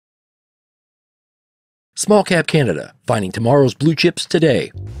SmallCapCanada, finding tomorrow's blue chips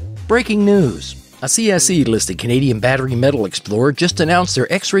today. Breaking news. A CSE-listed Canadian battery metal explorer just announced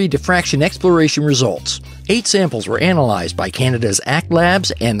their X-ray diffraction exploration results. 8 samples were analyzed by Canada's ACT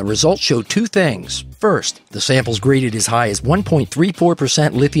Labs, and the results showed 2 things. First, the samples graded as high as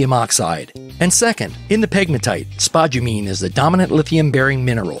 1.34% lithium oxide. And second, in the pegmatite, spodumene is the dominant lithium-bearing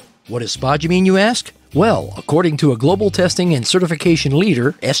mineral. What is spodumene, you ask? Well, according to a global testing and certification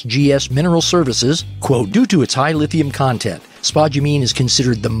leader, SGS Mineral Services, quote, due to its high lithium content, spodumene is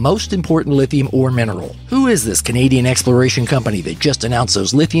considered the most important lithium ore mineral. Who is this Canadian exploration company that just announced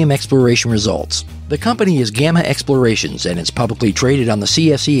those lithium exploration results? The company is Gama Explorations, and it's publicly traded on the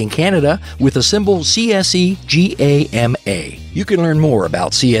CSE in Canada with the symbol CSE-GAMA. You can learn more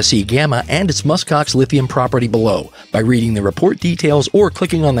about CSE Gama and its Muskox lithium property below by reading the report details or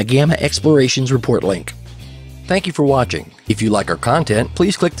clicking on the Gama Explorations report link. Thank you for watching. If you like our content,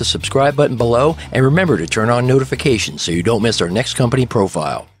 please click the subscribe button below and remember to turn on notifications so you don't miss our next company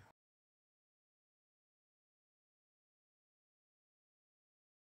profile.